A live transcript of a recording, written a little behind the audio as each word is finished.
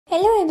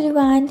Hello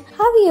everyone,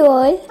 how are you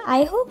all?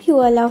 I hope you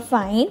all are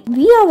fine.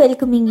 We are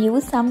welcoming you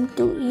some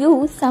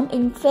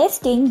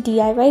interesting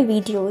DIY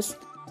videos.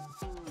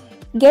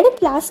 Get a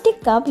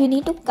plastic cup, you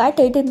need to cut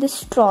it in the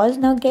straws.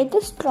 Now get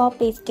the straw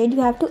pasted,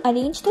 you have to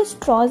arrange the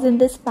straws in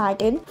this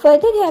pattern.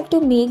 Further you have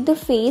to make the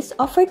face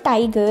of a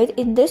tiger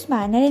in this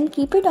manner and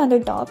keep it on the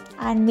top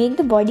and make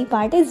the body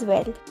part as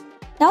well.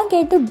 Now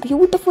get the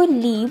beautiful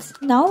leaves.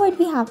 Now what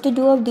we have to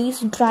do of these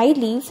dry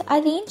leaves,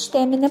 arrange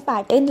them in a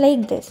pattern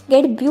like this.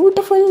 Get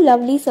beautiful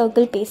lovely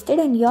circle pasted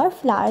and your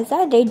flowers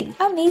are ready.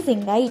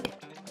 Amazing, right?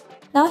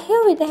 Now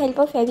here with the help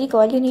of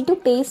Fevicol, you need to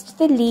paste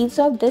the leaves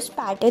of this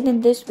pattern in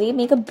this way.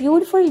 Make a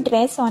beautiful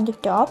dress on the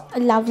top, a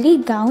lovely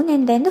gown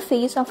and then the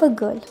face of a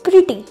girl.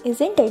 Pretty,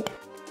 isn't it?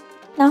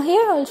 Now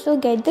here also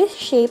get this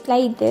shape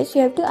like this.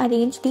 You have to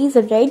arrange these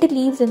red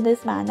leaves in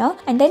this manner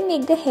and then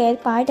make the hair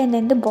part and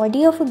then the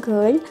body of a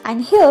girl.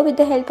 And here with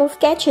the help of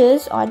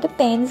sketches or the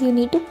pens, you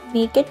need to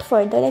make it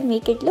further and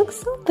make it look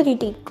so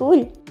pretty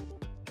cool.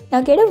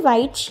 Now get a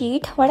white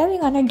sheet. What are we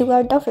gonna do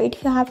out of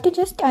it? You have to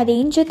just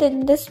arrange it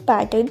in this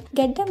pattern.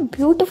 Get them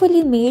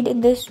beautifully made in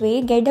this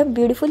way. Get them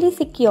beautifully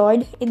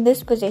secured in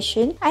this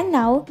position. And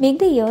now make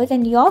the ears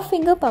and your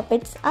finger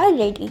puppets are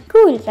ready.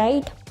 Cool,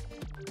 right?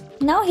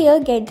 Now here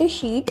get the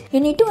sheet.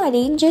 You need to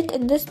arrange it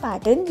in this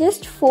pattern.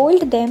 Just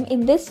fold them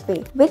in this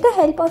way. With the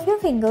help of your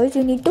fingers,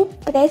 you need to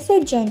press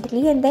it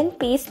gently and then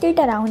paste it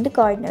around the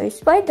corners.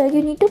 Further,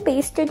 you need to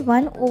paste it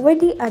one over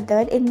the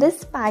other in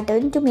this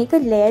pattern to make a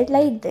layer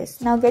like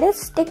this. Now get a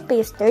stick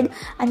pasted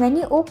and when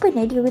you open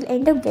it, you will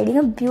end up getting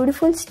a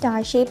beautiful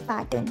star-shaped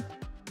pattern.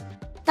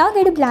 Now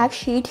get a black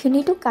sheet, you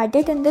need to cut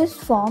it in this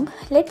form.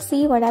 Let's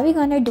see what are we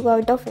gonna do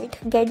out of it.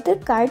 Get the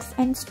cuts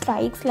and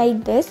strikes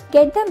like this.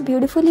 Get them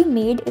beautifully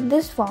made in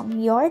this form.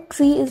 Your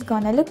tree is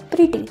gonna look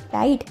pretty,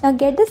 right? Now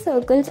get the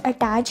circles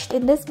attached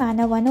in this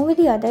manner one over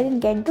the other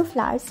and get the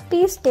flowers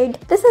pasted.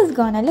 This is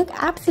gonna look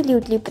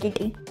absolutely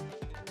pretty.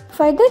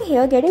 Further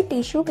here get a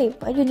tissue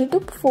paper, you need to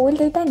fold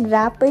it and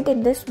wrap it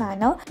in this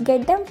manner.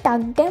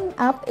 Tuck them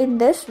up in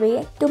this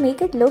way to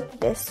make it look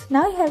this.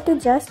 Now you have to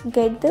just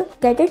get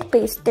it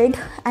pasted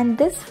and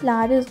this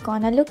flower is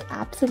gonna look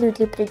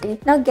absolutely pretty.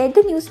 Now get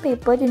the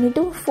newspaper, you need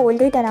to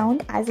fold it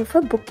around as if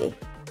a bouquet.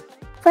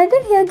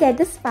 Further here get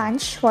the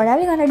sponge. What are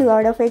we gonna do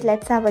out of it?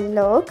 Let's have a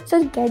look.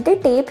 So get the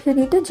tape, you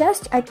need to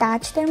just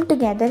attach them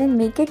together and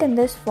make it in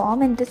this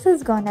form and this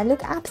is gonna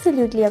look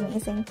absolutely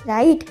amazing,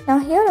 right? Now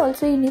here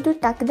also you need to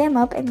tuck them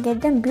up and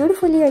get them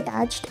beautifully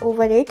attached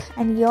over it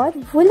and your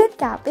woolen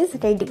cap is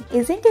ready.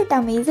 Isn't it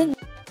amazing?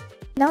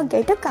 Now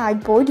get a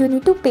cardboard, you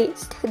need to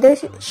paste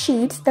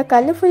the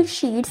colorful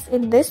sheets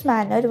in this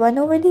manner one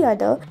over the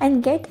other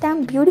and get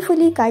them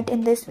beautifully cut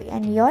in this way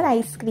and your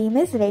ice cream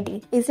is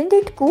ready. Isn't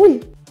it cool?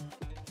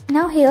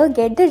 Now here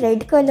get the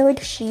red colored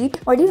sheet.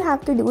 What you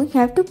have to do, you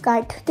have to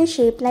cut the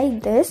shape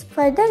like this.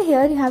 Further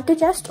here you have to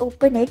just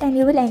open it and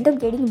you will end up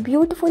getting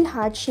beautiful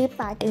heart shaped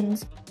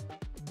patterns.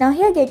 Now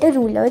here get a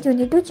ruler, you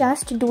need to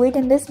just do it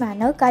in this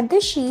manner. Cut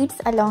the sheets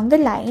along the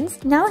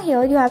lines. Now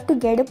here you have to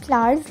get a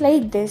flowers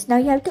like this. Now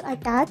you have to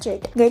attach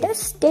it. Get a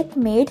stick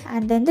made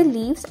and then the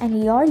leaves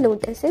and your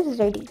lotus is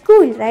ready.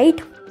 Cool, right?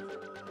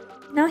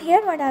 Now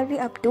here what are we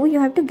up to? You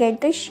have to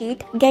get the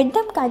sheet, get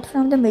them cut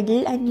from the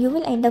middle and you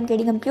will end up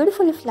getting a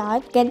beautiful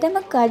flower. Get them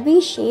a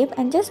curvy shape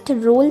and just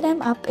roll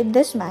them up in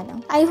this manner.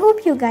 I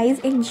hope you guys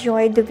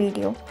enjoyed the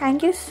video.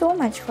 Thank you so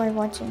much for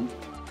watching.